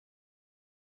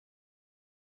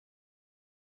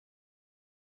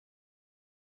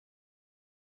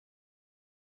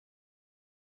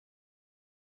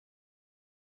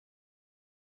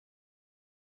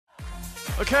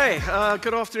Okay,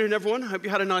 good afternoon, everyone. Hope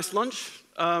you had a nice lunch.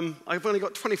 I've only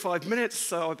got 25 minutes,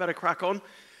 so I better crack on.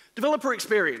 Developer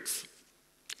experience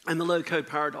and the low-code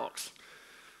paradox.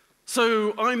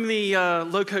 So I'm the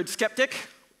low-code skeptic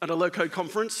at a low-code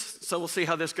conference, so we'll see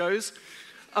how this goes.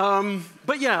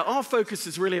 But yeah, our focus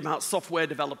is really about software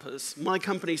developers. My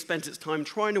company spent its time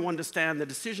trying to understand the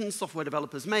decisions software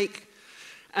developers make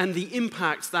and the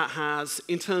impacts that has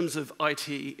in terms of IT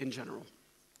in general.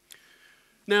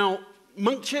 Now,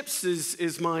 Monk Chips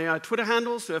is my Twitter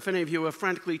handle, so if any of you are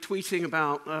frantically tweeting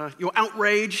about your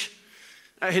outrage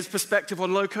at his perspective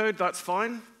on low-code, that's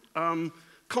fine.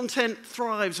 Content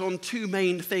thrives on two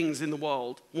main things in the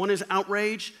world. One is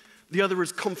outrage, the other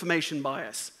is confirmation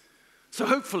bias. So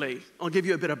hopefully, I'll give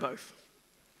you a bit of both.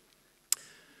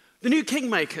 The New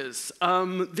Kingmakers.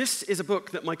 This is a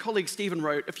book that my colleague Stephen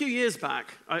wrote a few years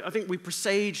back. I think we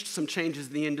presaged some changes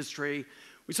in the industry.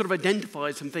 We sort of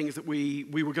identified some things that we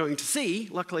were going to see.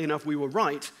 Luckily enough, we were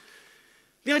right.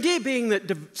 The idea being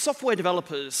that software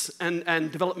developers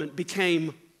and development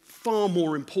became far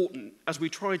more important as we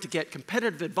tried to get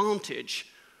competitive advantage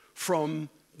from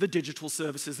the digital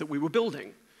services that we were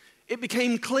building. It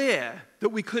became clear that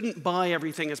we couldn't buy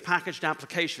everything as packaged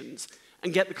applications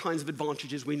and get the kinds of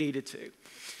advantages we needed to.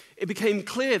 It became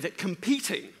clear that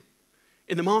competing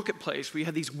in the marketplace, we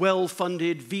had these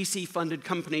well-funded, VC-funded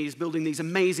companies building these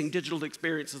amazing digital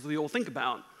experiences that we all think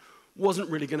about, wasn't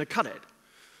really going to cut it.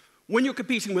 When you're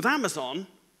competing with Amazon,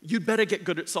 you'd better get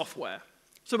good at software.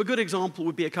 So a good example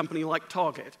would be a company like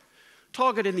Target.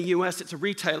 Target in the US, it's a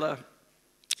retailer,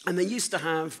 and they used to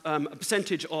have a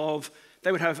percentage of,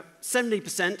 they would have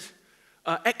 70%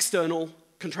 external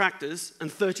contractors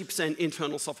and 30%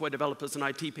 internal software developers and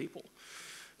IT people.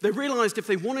 They realized if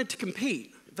they wanted to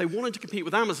compete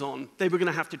with Amazon, they were going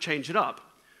to have to change it up.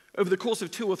 Over the course of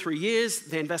 2 or 3 years,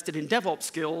 they invested in DevOps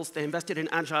skills, they invested in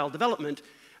agile development,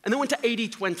 and they went to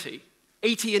 80-20,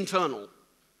 80 internal,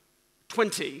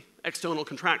 20 external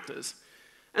contractors.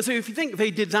 And so if you think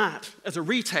they did that as a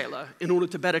retailer in order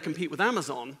to better compete with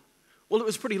Amazon, well, it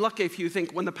was pretty lucky if you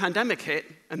think when the pandemic hit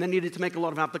and they needed to make a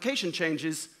lot of application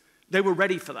changes, they were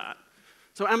ready for that.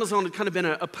 So Amazon had kind of been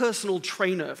a personal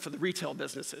trainer for the retail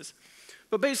businesses.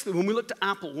 But basically, when we look at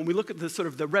Apple, when we look at the sort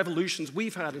of the revolutions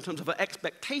we've had in terms of our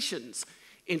expectations,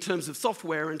 in terms of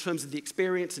software, in terms of the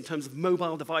experience, in terms of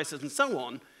mobile devices and so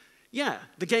on, yeah,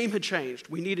 the game had changed.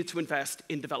 We needed to invest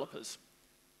in developers.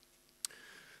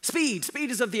 Speed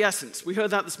is of the essence. We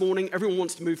heard that this morning. Everyone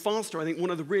wants to move faster. I think one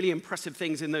of the really impressive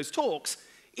things in those talks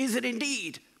is that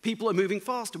indeed, people are moving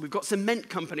faster. We've got cement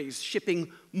companies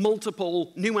shipping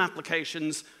multiple new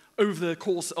applications over the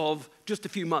course of just a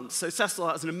few months. So Cecil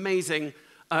is an amazing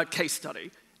case study.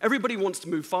 Everybody wants to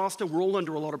move faster. We're all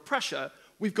under a lot of pressure.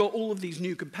 We've got all of these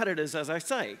new competitors, as I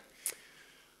say.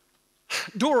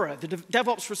 DORA, the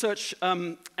DevOps Research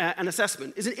and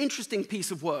Assessment, is an interesting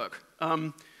piece of work.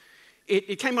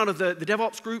 It came out of the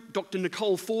DevOps group. Dr.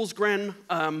 Nicole Forsgren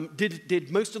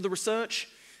did most of the research.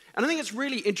 And I think it's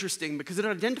really interesting because it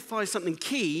identifies something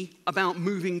key about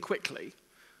moving quickly.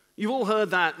 You've all heard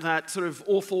that sort of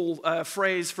awful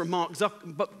phrase from Mark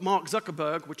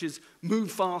Zuckerberg, which is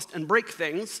move fast and break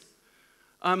things.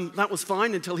 That was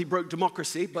fine until he broke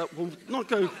democracy, but we'll not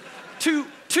go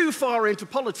too far into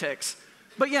politics.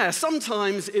 But yeah,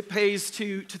 sometimes it pays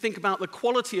to think about the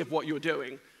quality of what you're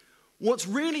doing. What's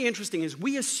really interesting is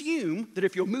we assume that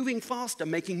if you're moving faster,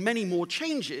 making many more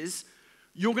changes,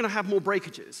 you're going to have more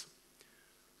breakages.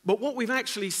 But what we've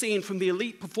actually seen from the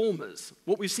elite performers,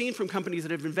 what we've seen from companies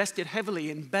that have invested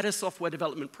heavily in better software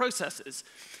development processes,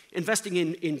 investing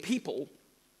in people,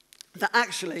 that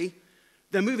actually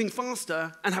they're moving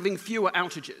faster and having fewer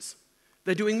outages.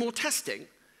 They're doing more testing.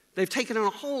 They've taken on a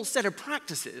whole set of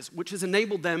practices which has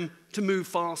enabled them to move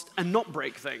fast and not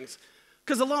break things.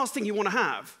 Because the last thing you want to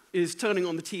have is turning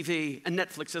on the TV and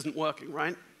Netflix isn't working,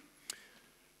 right?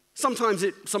 Sometimes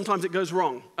it goes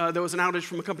wrong. There was an outage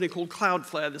from a company called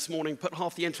Cloudflare this morning, put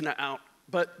half the internet out,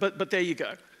 but there you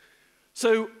go.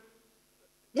 So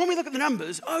when we look at the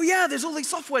numbers, oh yeah, there's all these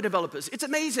software developers. It's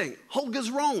amazing. Holger's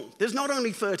wrong. There's not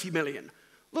only 30 million.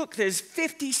 Look, there's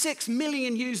 56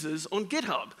 million users on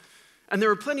GitHub, and there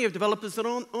are plenty of developers that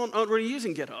aren't already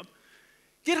using GitHub.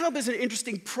 GitHub is an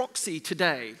interesting proxy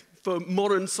today for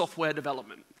modern software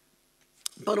development.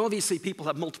 But obviously, people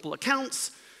have multiple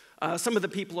accounts. Some of the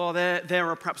people there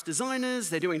are perhaps designers,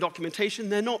 they're doing documentation,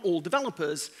 they're not all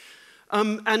developers.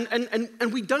 And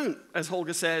we don't, as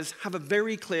Holger says, have a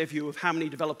very clear view of how many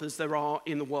developers there are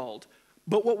in the world.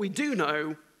 But what we do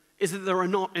know is that there are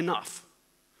not enough.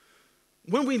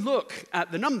 When we look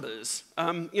at the numbers,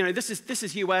 this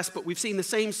is US, but we've seen the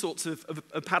same sorts of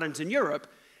patterns in Europe.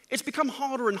 it's become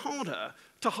harder and harder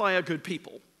to hire good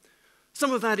people.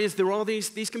 Some of that is there are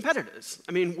these competitors.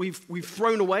 I mean, we've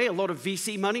thrown away a lot of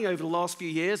VC money over the last few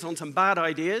years on some bad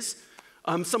ideas.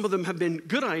 Some of them have been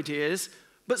good ideas,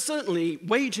 but certainly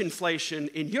wage inflation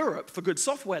in Europe for good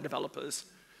software developers,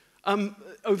 over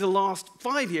the last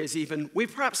 5 years even,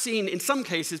 we've perhaps seen in some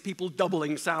cases people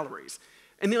doubling salaries.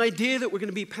 And the idea that we're going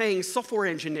to be paying software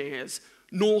engineers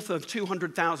north of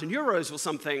 200,000 euros or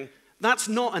something, that's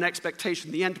not an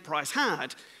expectation the enterprise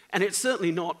had. And it's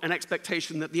certainly not an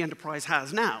expectation that the enterprise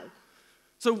has now.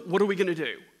 So what are we going to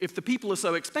do? If the people are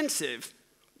so expensive,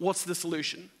 what's the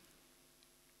solution?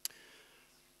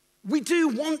 We do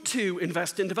want to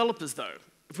invest in developers, though.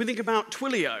 If we think about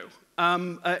Twilio,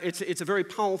 it's a very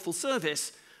powerful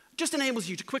service. It just enables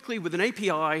you to quickly, with an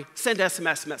API, send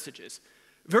SMS messages.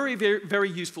 Very, very, very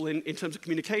useful in terms of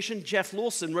communication. Jeff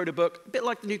Lawson wrote a book, a bit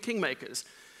like the New Kingmakers,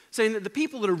 saying that the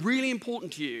people that are really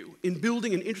important to you in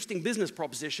building an interesting business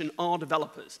proposition are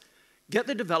developers. Get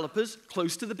the developers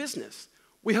close to the business.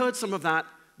 We heard some of that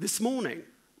this morning.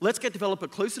 Let's get developer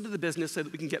closer to the business so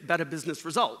that we can get better business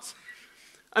results.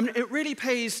 I mean, it really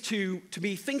pays to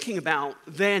be thinking about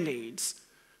their needs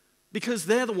because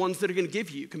they're the ones that are going to give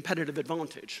you competitive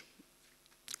advantage.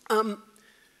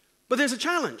 But there's a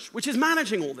challenge, which is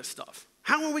managing all this stuff.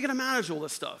 How are we going to manage all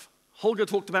this stuff? Holger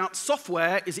talked about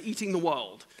software is eating the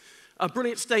world. A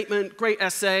brilliant statement, great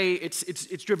essay.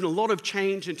 It's driven a lot of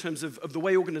change in terms of the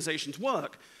way organizations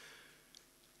work.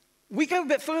 We go a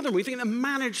bit further and we think that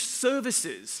managed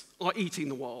services are eating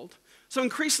the world. So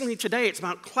increasingly today, it's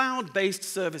about cloud-based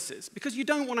services because you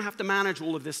don't want to have to manage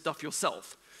all of this stuff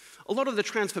yourself. A lot of the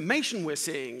transformation we're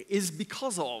seeing is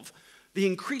because of the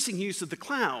increasing use of the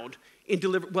cloud in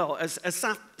as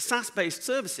SaaS-based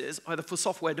services, either for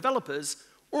software developers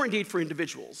or indeed for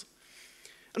individuals.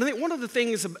 And I think one of the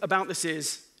things about this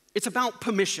is it's about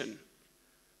permission.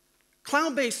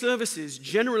 Cloud-based services,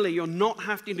 generally, you're not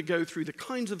having to go through the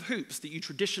kinds of hoops that you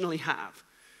traditionally have.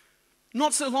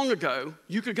 Not so long ago,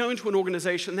 you could go into an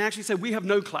organization and they actually say, we have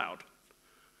no cloud.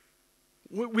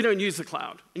 We don't use the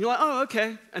cloud. And you're like, oh,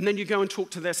 okay. And then you go and talk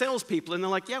to their salespeople and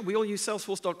they're like, yeah, we all use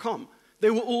Salesforce.com. They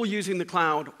were all using the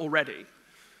cloud already.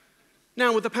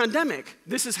 Now, with the pandemic,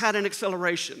 this has had an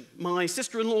acceleration. My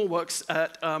sister-in-law works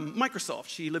at Microsoft.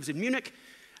 She lives in Munich,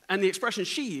 and the expression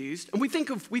she used, and we think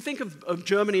of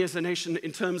Germany as a nation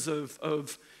in terms of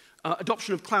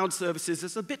adoption of cloud services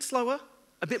as a bit slower,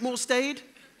 a bit more staid,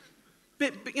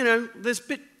 there's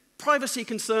privacy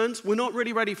concerns. We're not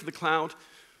really ready for the cloud.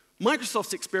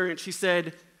 Microsoft's experience, she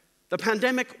said, the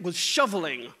pandemic was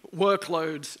shoveling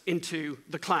workloads into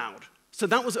the cloud. So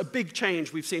that was a big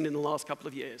change we've seen in the last couple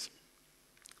of years.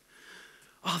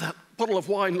 Oh, that bottle of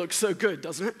wine looks so good,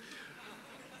 doesn't it?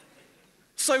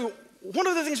 So one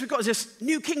of the things we've got is this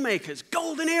new kingmakers,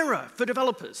 golden era for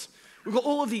developers. We've got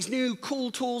all of these new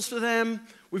cool tools for them.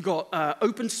 We've got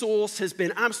open source has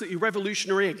been absolutely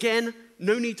revolutionary. Again,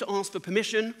 no need to ask for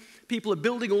permission. People are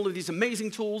building all of these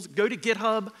amazing tools. Go to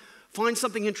GitHub, find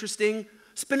something interesting,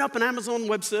 spin up an Amazon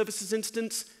Web Services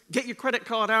instance, get your credit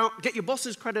card out, get your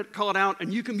boss's credit card out,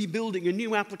 and you can be building a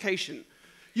new application.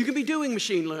 You can be doing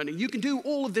machine learning. You can do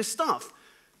all of this stuff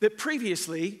that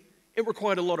previously it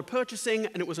required a lot of purchasing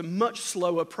and it was a much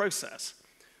slower process.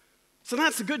 So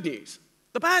that's the good news.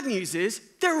 The bad news is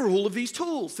there are all of these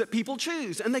tools that people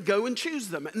choose and they go and choose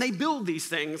them and they build these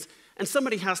things and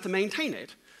somebody has to maintain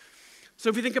it. So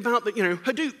if you think about that,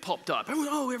 Hadoop popped up.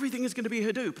 Oh, everything is going to be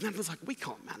Hadoop. And then it was like, we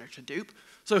can't manage Hadoop.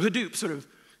 So Hadoop sort of,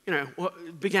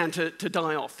 began to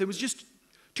die off. There was just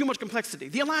too much complexity.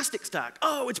 The Elastic Stack,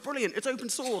 oh, it's brilliant, it's open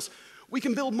source. We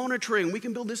can build monitoring, we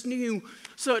can build this new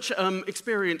search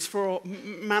experience for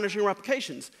managing our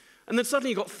applications. And then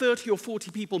suddenly you've got 30 or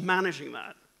 40 people managing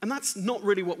that. And that's not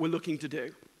really what we're looking to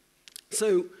do.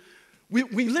 So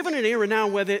we live in an era now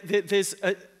where there's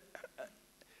a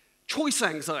choice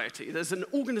anxiety, there's an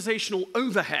organizational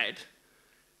overhead,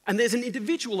 and there's an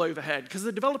individual overhead, because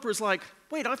the developer is like,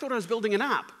 wait, I thought I was building an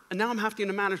app, and now I'm having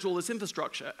to manage all this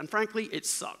infrastructure, and frankly, it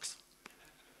sucks.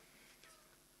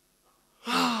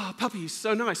 Ah, puppies,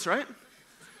 so nice, right?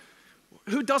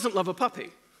 Who doesn't love a puppy?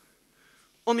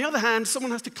 On the other hand,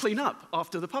 someone has to clean up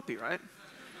after the puppy, right?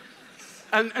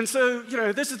 And so,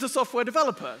 this is the software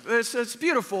developer. It's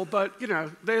beautiful, but,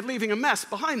 they're leaving a mess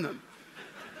behind them.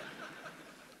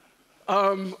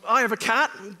 I have a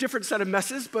cat, different set of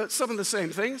messes, but some of the same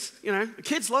things. The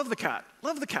kids love the cat,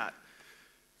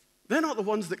 They're not the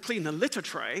ones that clean the litter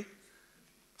tray.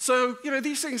 So,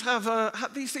 these things have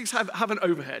an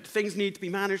overhead. Things need to be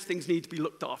managed, things need to be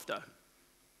looked after.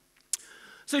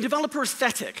 So developer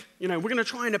aesthetic, we're going to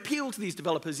try and appeal to these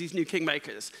developers, these new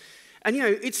kingmakers. And you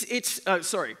know,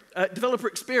 developer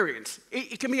experience.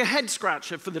 It can be a head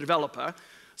scratcher for the developer.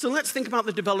 So let's think about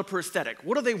the developer aesthetic.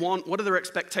 What do they want? What are their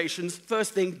expectations?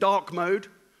 First thing, dark mode.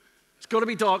 It's got to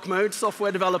be dark mode,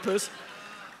 software developers.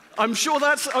 I'm sure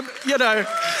that's, you know.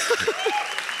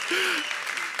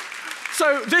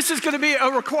 So this is going to be a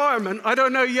requirement. I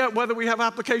don't know yet whether we have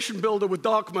application builder with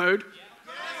dark mode.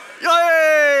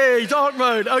 Yay, dark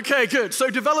mode. Okay, good. So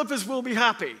developers will be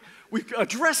happy. We're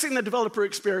addressing the developer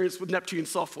experience with Neptune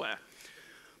Software.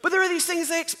 But there are these things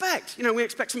they expect. You know, we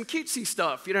expect some cutesy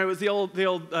stuff. You know, as the old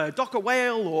Docker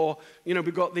whale, or you know,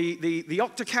 we've got the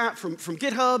Octocat from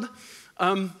GitHub.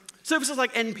 Services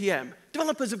like NPM.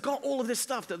 Developers have got all of this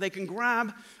stuff that they can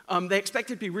grab. They expect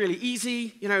it to be really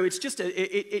easy. You know, it's just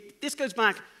this goes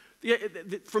back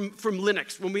from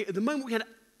Linux. The moment we had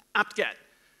apt-get,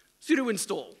 sudo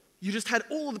install, you just had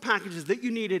all of the packages that you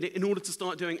needed in order to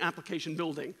start doing application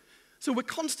building. So we're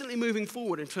constantly moving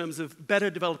forward in terms of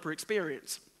better developer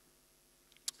experience.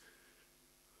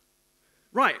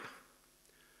 Right.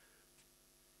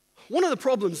 One of the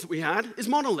problems that we had is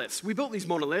monoliths. We built these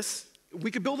monoliths.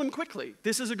 We could build them quickly.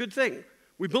 This is a good thing.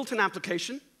 We built an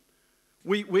application.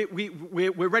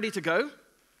 We're ready to go.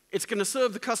 It's going to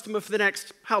serve the customer for the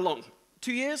next, how long?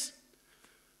 2 years?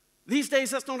 These days,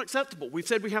 that's not acceptable. We've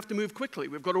said we have to move quickly.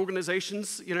 We've got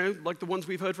organizations, you know, like the ones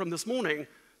we've heard from this morning,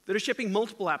 that are shipping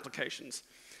multiple applications.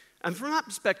 And from that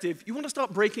perspective, you want to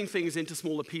start breaking things into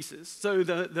smaller pieces. So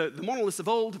the monoliths of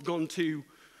old have gone to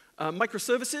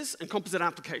microservices and composite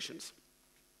applications.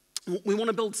 We want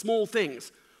to build small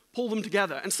things, pull them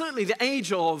together. And certainly the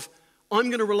age of, I'm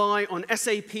going to rely on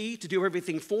SAP to do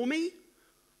everything for me,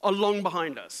 are long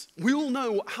behind us. We all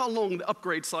know how long the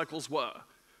upgrade cycles were.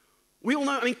 We all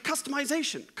know, I mean,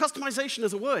 customization. Customization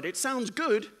is a word. It sounds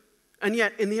good, and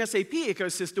yet in the SAP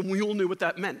ecosystem, we all knew what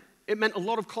that meant. It meant a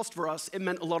lot of cost for us. It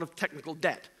meant a lot of technical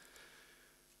debt.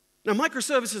 Now,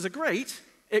 microservices are great,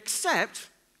 except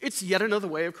it's yet another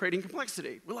way of creating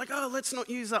complexity. We're like, oh, let's not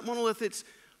use that monolith. It's,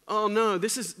 oh, no,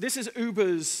 this is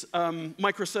Uber's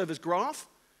microservice graph.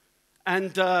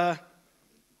 And,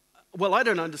 well, I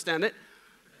don't understand it.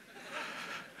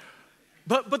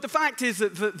 But the fact is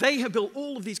that they have built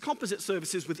all of these composite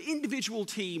services with individual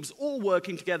teams all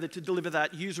working together to deliver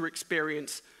that user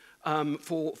experience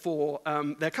for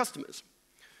their customers.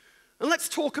 And let's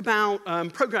talk about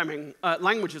programming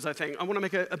languages, I think. I want to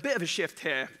make a bit of a shift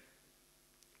here.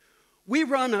 We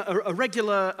run a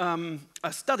regular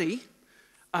study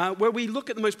where we look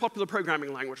at the most popular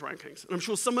programming language rankings. And I'm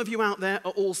sure some of you out there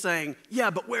are all saying, yeah,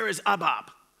 but where is ABAP?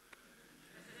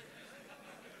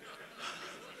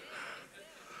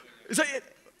 Is that it?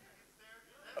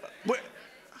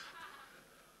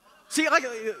 See,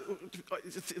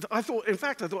 I thought, in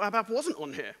fact, I thought ABAP wasn't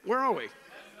on here. Where are we?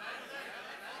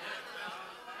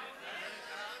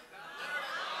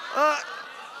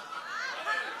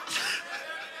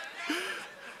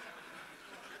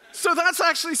 So that's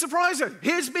actually surprising.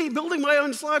 Here's me building my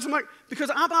own slides. I'm like, because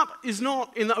ABAP is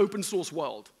not in the open source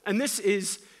world. And this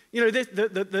is, you know,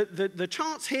 the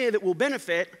charts here that will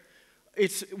benefit.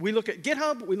 We look at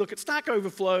GitHub, we look at Stack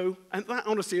Overflow, and that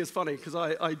honestly is funny, because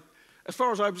as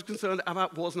far as I was concerned,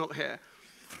 ABAP was not here.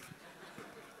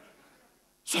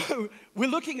 So we're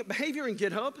looking at behavior in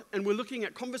GitHub, and we're looking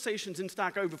at conversations in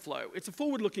Stack Overflow. It's a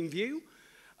forward-looking view,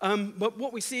 but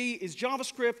what we see is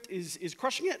JavaScript is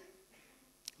crushing it,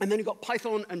 and then you've got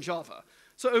Python and Java.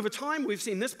 So over time, we've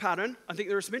seen this pattern. I think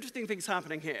there are some interesting things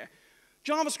happening here.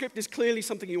 JavaScript is clearly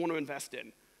something you want to invest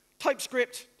in.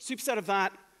 TypeScript, superset of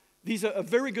that. These are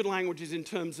very good languages in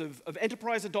terms of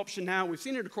enterprise adoption now. We've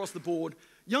seen it across the board.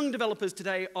 Young developers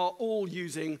today are all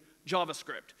using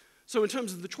JavaScript. So in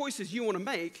terms of the choices you want to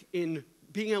make in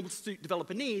being able to suit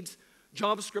developer needs,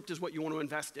 JavaScript is what you want to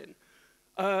invest in.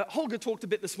 Holger talked a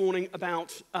bit this morning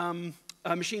about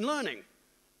machine learning.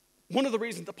 One of the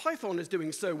reasons that Python is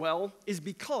doing so well is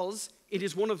because it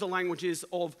is one of the languages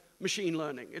of machine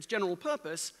learning. It's general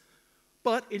purpose,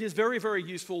 but it is very, very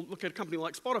useful. Look at a company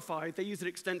like Spotify. They use it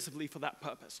extensively for that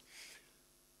purpose.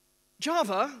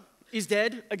 Java is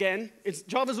dead, again.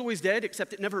 Java's always dead,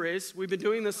 except it never is. We've been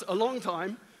doing this a long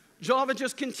time. Java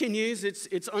just continues.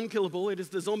 It's unkillable. It is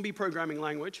the zombie programming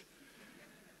language.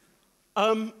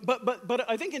 But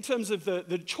I think in terms of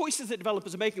the choices that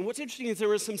developers are making, what's interesting is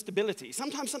there is some stability.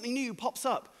 Sometimes something new pops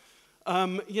up.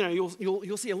 You know,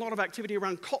 you'll see a lot of activity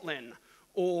around Kotlin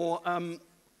or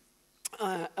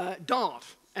Dart.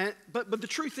 But the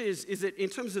truth is that in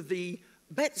terms of the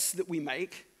bets that we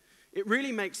make, it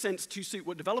really makes sense to suit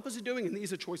what developers are doing, and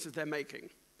these are choices they're making.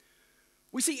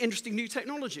 We see interesting new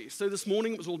technologies. So this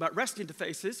morning it was all about REST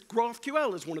interfaces.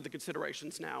 GraphQL is one of the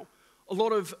considerations now.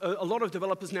 a lot of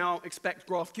developers now expect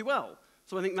GraphQL.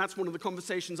 So I think that's one of the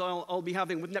conversations I'll be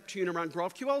having with Neptune around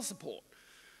GraphQL support.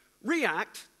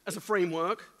 React, as a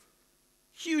framework,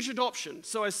 huge adoption.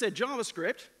 So I said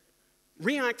JavaScript.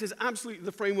 React is absolutely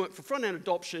the framework for front-end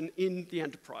adoption in the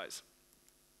enterprise.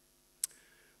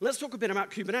 Let's talk a bit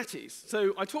about Kubernetes.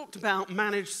 So I talked about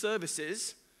managed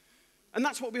services, and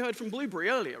that's what we heard from Blueberry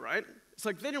earlier, right? It's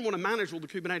like they didn't want to manage all the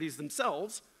Kubernetes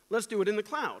themselves. Let's do it in the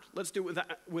cloud. Let's do it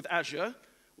with Azure.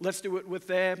 Let's do it with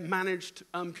their managed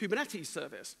Kubernetes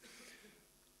service.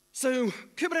 So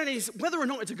Kubernetes, whether or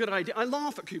not it's a good idea, I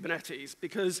laugh at Kubernetes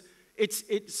because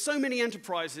it's so many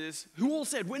enterprises who all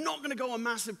said, we're not going to go on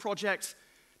massive projects,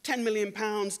 10 million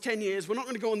pounds, 10 years. We're not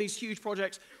going to go on these huge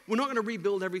projects. We're not going to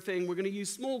rebuild everything. We're going to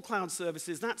use small cloud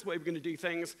services. That's the way we're going to do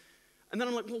things. And then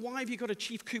I'm like, well, why have you got a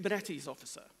chief Kubernetes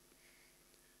officer?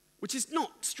 Which is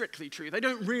not strictly true. They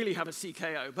don't really have a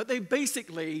CKO, but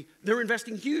they're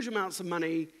investing huge amounts of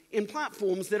money in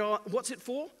platforms that are, what's it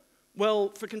for? Well,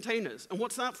 for containers. And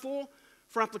what's that for?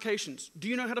 For applications. Do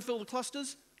you know how to fill the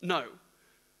clusters? No.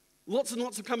 Lots and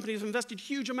lots of companies have invested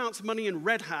huge amounts of money in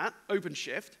Red Hat,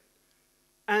 OpenShift,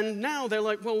 and now they're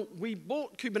like, well, we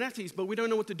bought Kubernetes, but we don't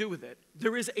know what to do with it.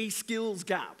 There is a skills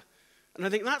gap. And I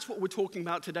think that's what we're talking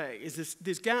about today, is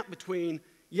this gap between,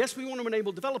 yes, we want to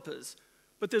enable developers,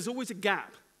 but there's always a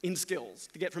gap in skills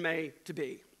to get from A to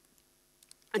B.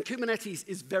 And Kubernetes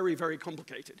is very, very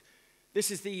complicated. This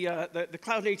is the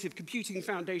Cloud-Native Computing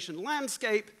Foundation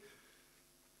landscape.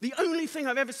 The only thing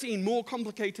I've ever seen more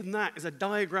complicated than that is a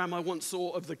diagram I once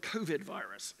saw of the COVID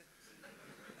virus.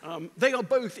 They are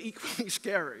both equally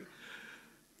scary.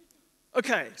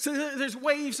 Okay, so there's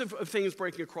waves of things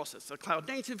breaking across us. So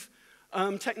cloud-native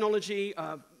technology,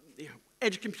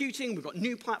 edge computing, we've got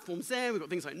new platforms there, we've got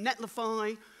things like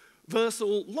Netlify,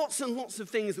 Versal, lots and lots of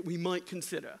things that we might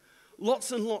consider.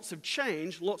 Lots and lots of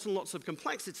change, lots and lots of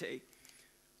complexity.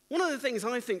 One of the things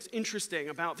I think is interesting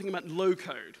about thinking about low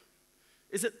code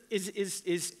is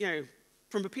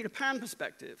from a Peter Pan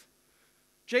perspective,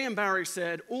 J.M. Barrie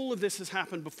said, all of this has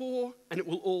happened before, and it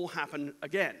will all happen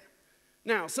again.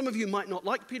 Now, some of you might not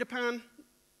like Peter Pan.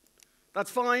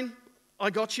 That's fine. I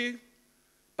got you.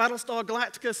 Battlestar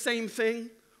Galactica, same thing.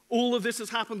 All of this has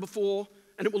happened before,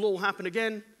 and it will all happen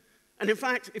again. And in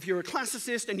fact, if you're a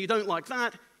classicist and you don't like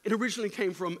that, it originally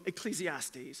came from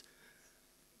Ecclesiastes.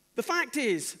 The fact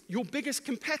is, your biggest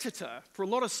competitor for a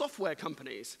lot of software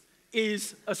companies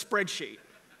is a spreadsheet.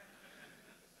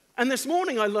 And this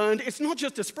morning I learned it's not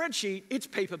just a spreadsheet, it's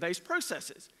paper-based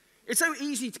processes. It's so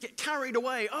easy to get carried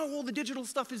away. Oh, all the digital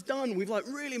stuff is done. We've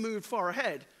really moved far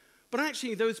ahead. But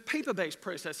actually, those paper-based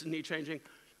processes need changing.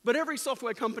 But every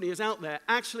software company is out there.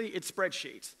 Actually, it's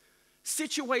spreadsheets.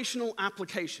 Situational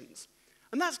applications.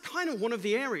 And that's kind of one of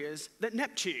the areas that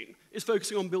Neptune is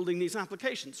focusing on building these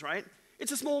applications, right?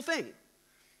 It's a small thing.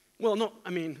 Well,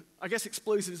 I guess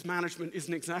explosives management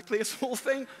isn't exactly a small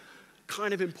thing.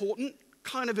 Kind of important,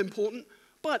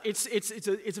 but it's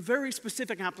a very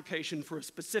specific application for a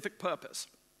specific purpose.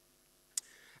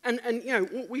 And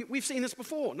we've seen this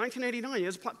before. 1989,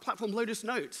 there's a platform, Lotus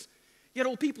Notes. You had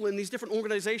all people in these different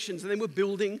organizations, and they were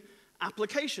building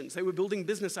applications. They were building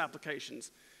business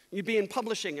applications. You'd be in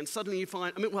publishing, and suddenly you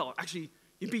find,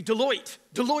 you'd be Deloitte.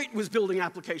 Deloitte was building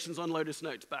applications on Lotus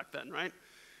Notes back then, right?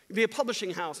 You'd be a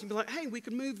publishing house, and you'd be like, hey, we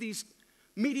could move these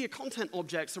media content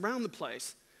objects around the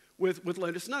place with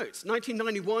Lotus Notes.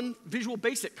 1991, Visual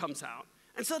Basic comes out.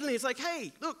 And suddenly it's like,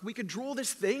 hey, look, we could draw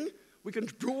this thing, we can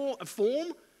draw a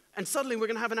form, and suddenly we're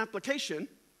going to have an application.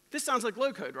 This sounds like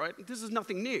low code, right? This is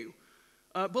nothing new.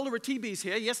 Bola Ratibi's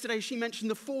here. Yesterday she mentioned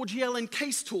the 4GL and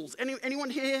case tools. Anyone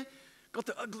here got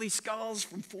the ugly scars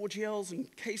from 4GLs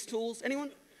and case tools? Anyone?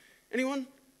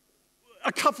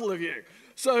 A couple of you.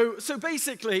 So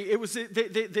basically it was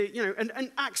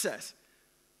and access.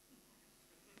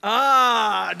 Now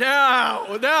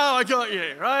I got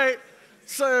you, right?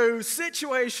 So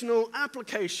situational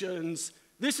applications,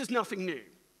 this is nothing new.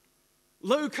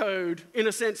 Low code, in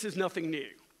a sense, is nothing new.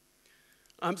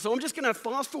 So I'm just going to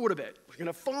fast forward a bit. We're going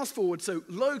to fast forward, so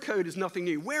low code is nothing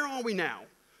new. Where are we now?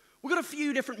 We've got a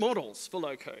few different models for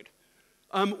low code.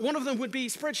 One of them would be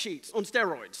spreadsheets on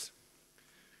steroids.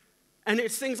 And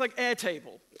it's things like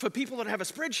Airtable. For people that have a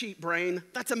spreadsheet brain,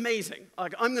 that's amazing.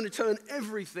 Like, I'm going to turn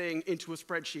everything into a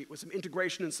spreadsheet with some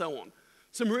integration and so on.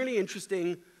 Some really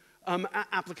interesting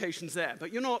applications there. But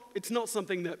it's not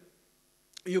something that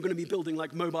you're going to be building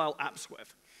like mobile apps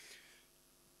with.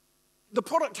 The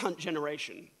Product Hunt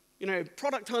generation.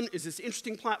 Product Hunt is this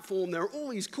interesting platform. There are all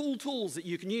these cool tools that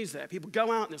you can use there. People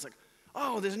go out and it's like,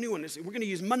 oh, there's a new one. We're going to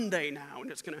use Monday now,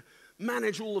 and it's going to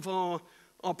manage all of our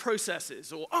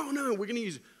processes. Or, oh, no, we're going to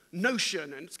use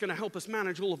Notion, and it's going to help us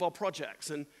manage all of our projects.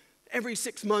 And every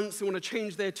 6 months, they want to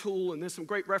change their tool, and there's some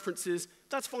great references.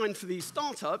 That's fine for these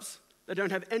startups that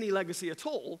don't have any legacy at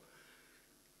all.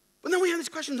 But then we have this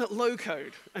question about low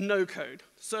code and no code.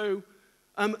 So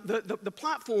the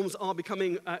platforms are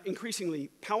becoming increasingly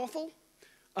powerful.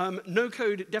 No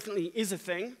code definitely is a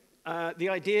thing. The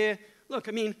idea, look,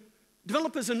 I mean,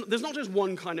 developers, there's not just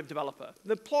one kind of developer.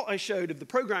 The plot I showed of the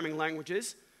programming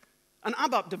languages, an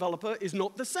ABAP developer is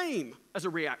not the same as a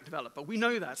React developer. We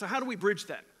know that. So how do we bridge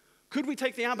them? Could we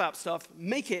take the ABAP stuff,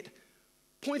 make it,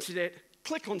 point at it,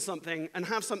 click on something, and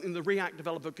have something the React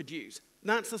developer could use?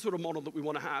 That's the sort of model that we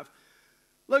want to have.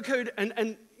 Low code,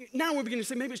 and now we're beginning to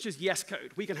say maybe it's just yes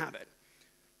code. We can have it.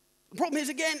 The problem is,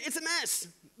 again, it's a mess.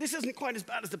 This isn't quite as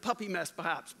bad as the puppy mess,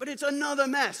 perhaps, but it's another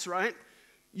mess, right?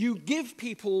 You give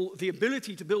people the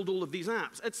ability to build all of these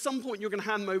apps. At some point, you're going to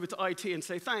hand them over to IT and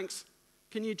say, thanks,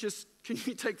 can you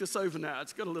take this over now?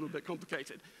 It's got a little bit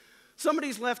complicated.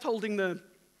 Somebody's left holding the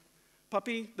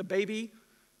puppy, the baby.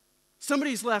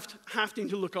 Somebody's left having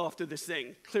to look after this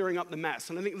thing, clearing up the mess.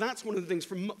 And I think that's one of the things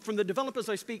from the developers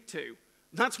I speak to,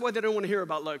 that's why they don't want to hear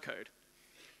about low code.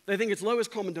 They think it's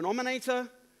lowest common denominator.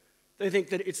 They think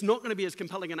that it's not going to be as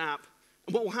compelling an app.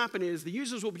 And what will happen is the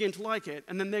users will begin to like it,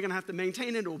 and then they're going to have to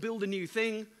maintain it or build a new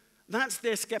thing. That's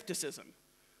their skepticism.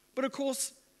 But of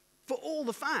course, for all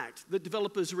the fact that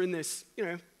developers are in this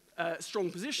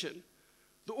strong position,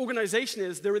 the organization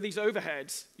is there are these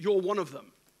overheads. You're one of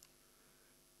them.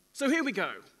 So here we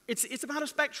go. It's about a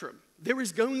spectrum. There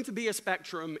is going to be a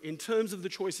spectrum in terms of the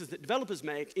choices that developers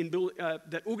make,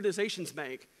 that organizations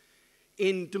make,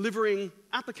 in delivering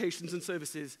applications and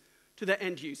services to their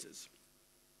end users.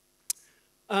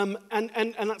 And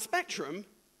that spectrum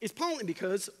is partly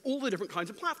because all the different kinds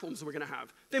of platforms that we're going to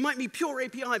have. They might be pure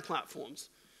API platforms.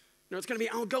 It's going to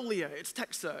be Algolia, it's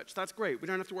text search, that's great, we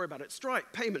don't have to worry about it.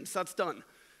 Stripe, payments, that's done.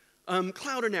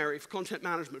 Cloudinary for content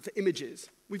management, for images.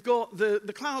 We've got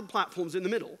the cloud platforms in the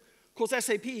middle. Of course,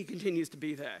 SAP continues to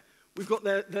be there. We've got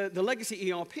the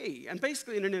legacy ERP, and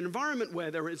basically in an environment where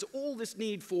there is all this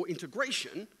need for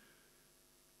integration,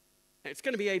 it's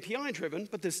going to be API-driven,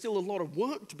 but there's still a lot of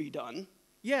work to be done.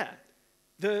 Yeah,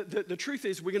 the truth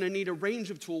is we're going to need a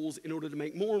range of tools in order to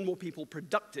make more and more people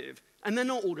productive, and they're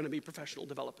not all going to be professional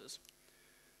developers.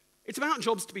 It's about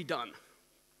jobs to be done.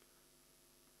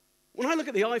 When I look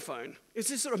at the iPhone, it's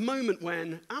this sort of moment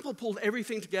when Apple pulled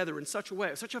everything together in such a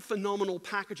way, such a phenomenal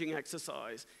packaging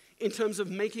exercise in terms of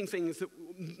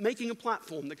making a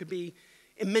platform that could be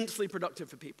immensely productive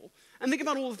for people. And think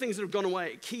about all the things that have gone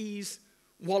away: keys,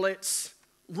 wallets,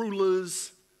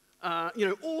 rulers,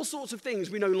 all sorts of things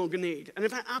we no longer need. And in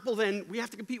fact, Apple then, we have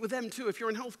to compete with them too. If you're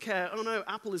in healthcare, oh no,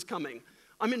 Apple is coming.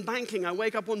 I'm in banking, I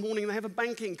wake up one morning and they have a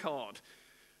banking card.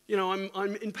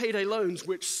 I'm in payday loans,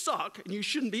 which suck, and you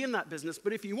shouldn't be in that business.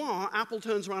 But if you are, Apple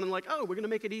turns around and oh, we're going to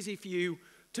make it easy for you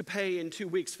to pay in 2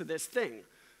 weeks for this thing.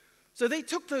 So they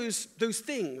took those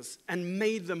things and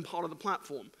made them part of the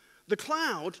platform. The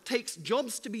cloud takes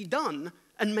jobs to be done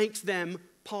and makes them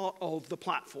part of the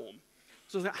platform.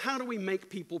 So how do we make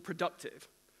people productive?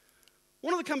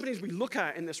 One of the companies we look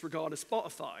at in this regard is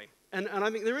Spotify. And I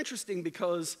think they're interesting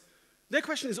because their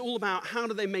question is all about how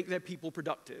do they make their people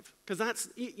productive? Because that's,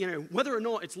 whether or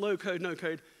not it's low code, no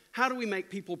code, how do we make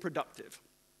people productive?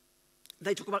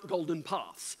 They talk about golden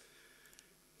paths.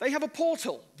 They have a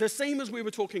portal, the same as we were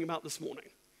talking about this morning.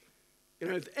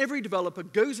 Every developer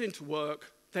goes into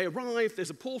work, they arrive, there's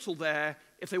a portal there.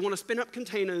 If they want to spin up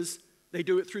containers, they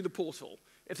do it through the portal.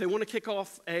 If they want to kick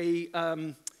off a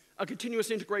continuous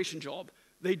integration job,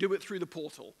 they do it through the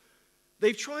portal.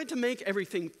 They've tried to make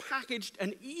everything packaged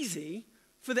and easy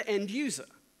for the end user.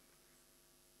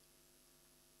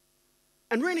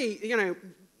 And really,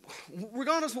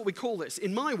 regardless of what we call this,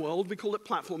 in my world, we call it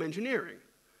platform engineering.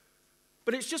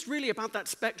 But it's just really about that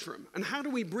spectrum. And how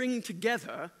do we bring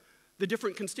together the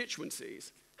different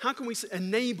constituencies? How can we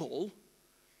enable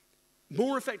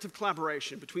more effective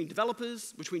collaboration between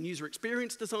developers, between user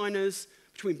experience designers,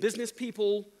 between business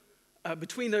people,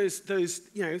 between those,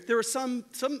 there are some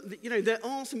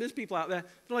business people out there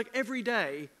that are every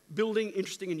day building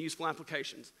interesting and useful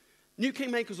applications. New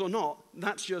kingmakers or not,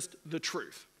 that's just the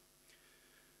truth.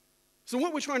 So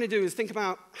what we're trying to do is think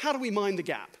about how do we mind the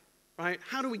gap, right?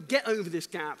 How do we get over this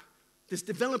gap, this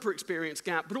developer experience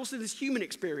gap, but also this human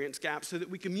experience gap so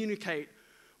that we communicate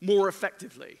more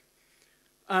effectively.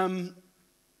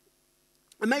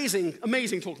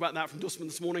 Amazing talk about that from Dustman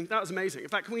this morning. That was amazing. In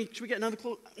fact, should we get another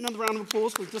round of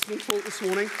applause for Dustman's talk this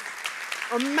morning?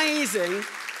 Amazing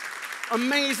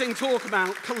talk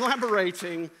about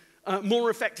collaborating more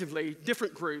effectively,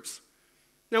 different groups.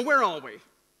 Now, where are we?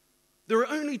 There are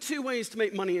only two ways to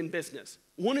make money in business.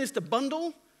 One is to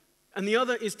bundle, and the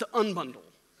other is to unbundle.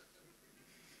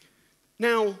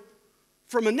 Now,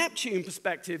 from a Neptune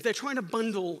perspective, they're trying to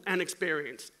bundle an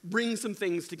experience, bring some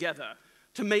things together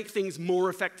to make things more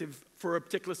effective for a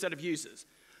particular set of users.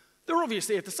 They're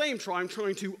obviously at the same time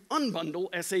trying to unbundle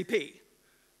SAP.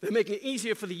 They're making it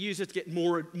easier for the user to get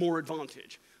more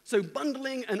advantage. So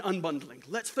bundling and unbundling.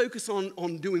 Let's focus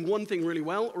on doing one thing really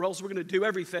well, or else we're going to do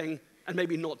everything and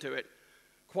maybe not do it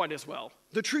quite as well.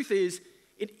 The truth is,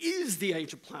 it is the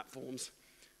age of platforms.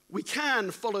 We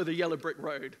can follow the yellow brick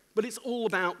road, but it's all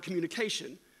about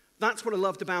communication. That's what I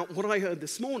loved about what I heard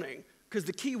this morning, because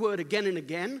the key word again and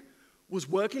again was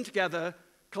working together,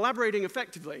 collaborating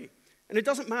effectively, and it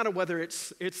doesn't matter whether it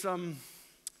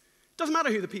doesn't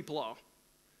matter who the people are.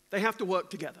 They have to work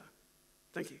together.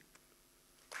 Thank you.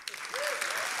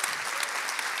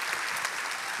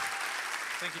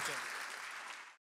 Thank you, Tim.